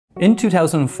In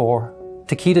 2004,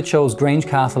 Takeda chose Grange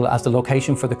Castle as the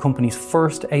location for the company's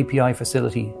first API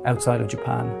facility outside of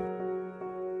Japan.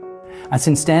 And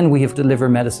since then, we have delivered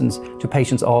medicines to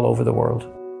patients all over the world.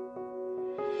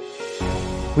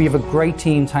 We have a great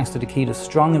team thanks to Takeda's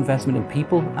strong investment in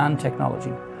people and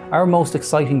technology. Our most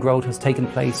exciting growth has taken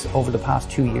place over the past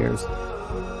 2 years.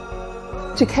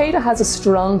 Takeda has a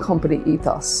strong company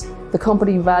ethos. The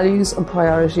company values and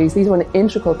priorities, these are an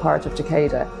integral part of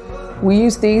Takeda. We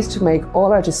use these to make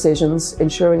all our decisions,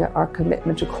 ensuring our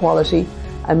commitment to quality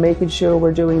and making sure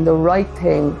we're doing the right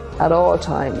thing at all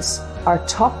times. Our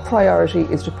top priority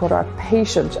is to put our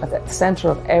patient at the centre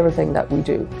of everything that we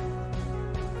do.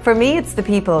 For me, it's the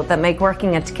people that make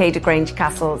working at Takeda Grange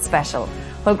Castle special.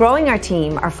 While growing our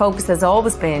team, our focus has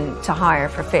always been to hire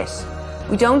for fit.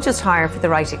 We don't just hire for the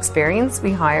right experience,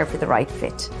 we hire for the right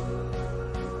fit.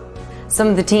 Some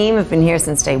of the team have been here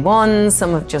since day one,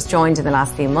 some have just joined in the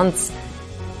last few months.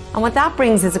 And what that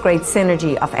brings is a great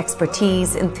synergy of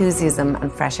expertise, enthusiasm and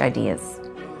fresh ideas.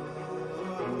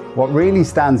 What really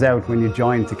stands out when you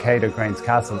join Takeda Grange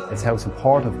Castle is how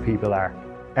supportive people are.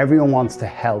 Everyone wants to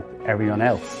help everyone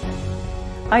else.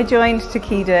 I joined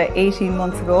Takeda 18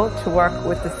 months ago to work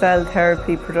with the cell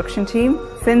therapy production team.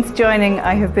 Since joining,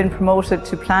 I have been promoted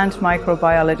to plant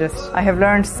microbiologist. I have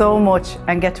learned so much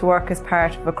and get to work as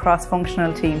part of a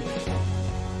cross-functional team.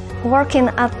 Working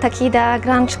at Takeda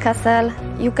Grange Castle,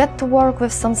 you get to work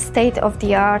with some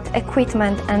state-of-the-art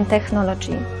equipment and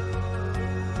technology.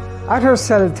 At our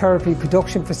cell therapy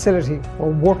production facility,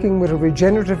 we're working with a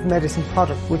regenerative medicine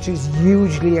product which is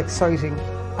hugely exciting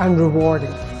and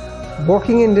rewarding.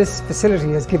 Working in this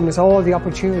facility has given us all the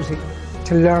opportunity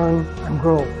to learn and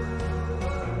grow.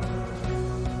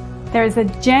 There is a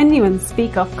genuine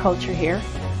speak-up culture here.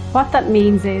 What that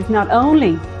means is not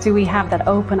only do we have that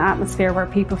open atmosphere where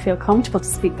people feel comfortable to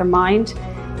speak their mind,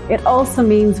 it also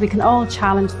means we can all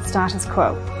challenge the status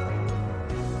quo.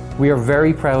 We are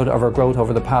very proud of our growth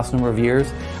over the past number of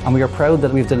years, and we are proud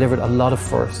that we've delivered a lot of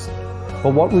firsts.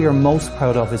 But what we are most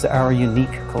proud of is our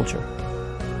unique culture.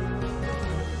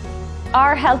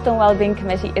 Our Health and Wellbeing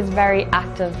Committee is very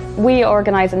active. We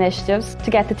organise initiatives to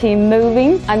get the team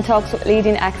moving and talks with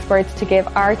leading experts to give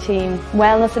our team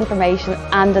wellness information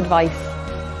and advice.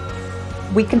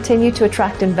 We continue to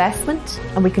attract investment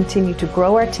and we continue to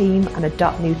grow our team and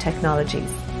adopt new technologies.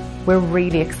 We're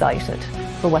really excited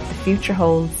for what the future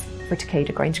holds for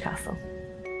Takeda Grange Castle.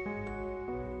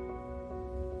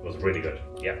 It was really good.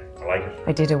 Yeah, I like it.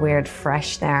 I did a weird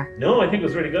fresh there. No, I think it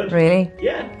was really good. Really?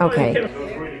 Yeah. Okay. It was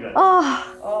really good.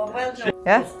 Oh, well done.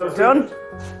 Yeah, done.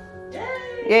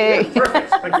 Yay. Yeah, perfect.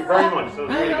 Thank you very much. That was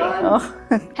really good.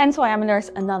 Oh. Hence why I'm a nurse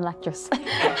and not an actress.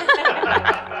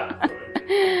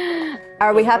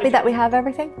 Are we happy that we have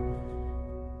everything?